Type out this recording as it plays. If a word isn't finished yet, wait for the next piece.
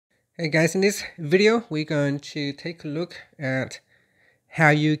Hey guys, in this video we're going to take a look at how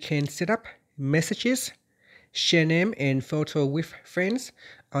you can set up messages, share name and photo with friends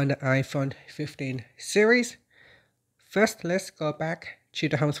on the iPhone 15 series. First, let's go back to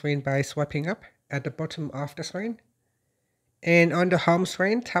the home screen by swiping up at the bottom of the screen. And on the home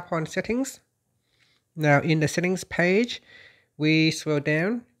screen, tap on settings. Now in the settings page, we scroll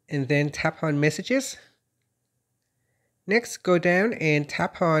down and then tap on messages. Next, go down and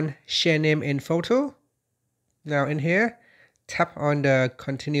tap on share name and photo. Now in here, tap on the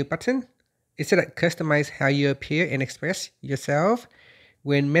continue button. It said that customize how you appear and express yourself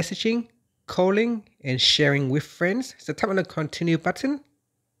when messaging, calling, and sharing with friends. So tap on the continue button.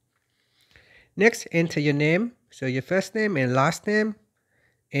 Next, enter your name. So your first name and last name.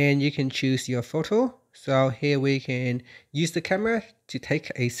 And you can choose your photo. So here we can use the camera to take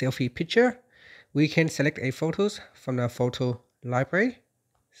a selfie picture. We can select a photos from the photo library.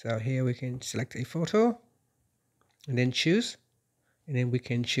 So here we can select a photo and then choose. And then we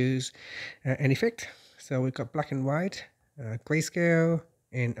can choose an effect. So we've got black and white, grayscale,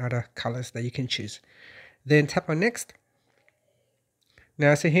 and other colors that you can choose. Then tap on next.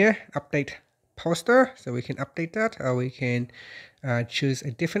 Now so here, update poster. So we can update that, or we can choose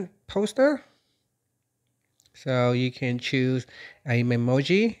a different poster. So you can choose a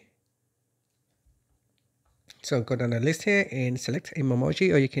memoji. So go down the list here and select a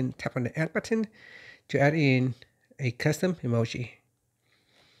memoji, or you can tap on the add button to add in a custom emoji.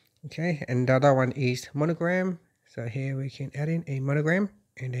 Okay, and the other one is monogram. So here we can add in a monogram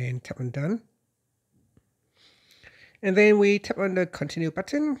and then tap on done. And then we tap on the continue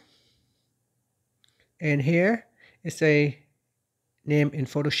button. And here is a name and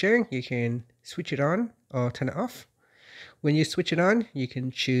photo sharing. You can switch it on or turn it off. When you switch it on, you can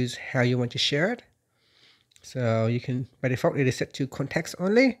choose how you want to share it. So you can, by default, it is set to contacts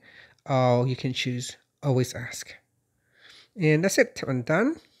only, or you can choose always ask. And that's it, tap on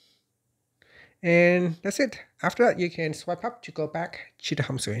done. And that's it. After that, you can swipe up to go back to the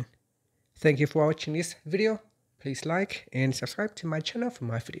home screen. Thank you for watching this video. Please like and subscribe to my channel for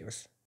more videos.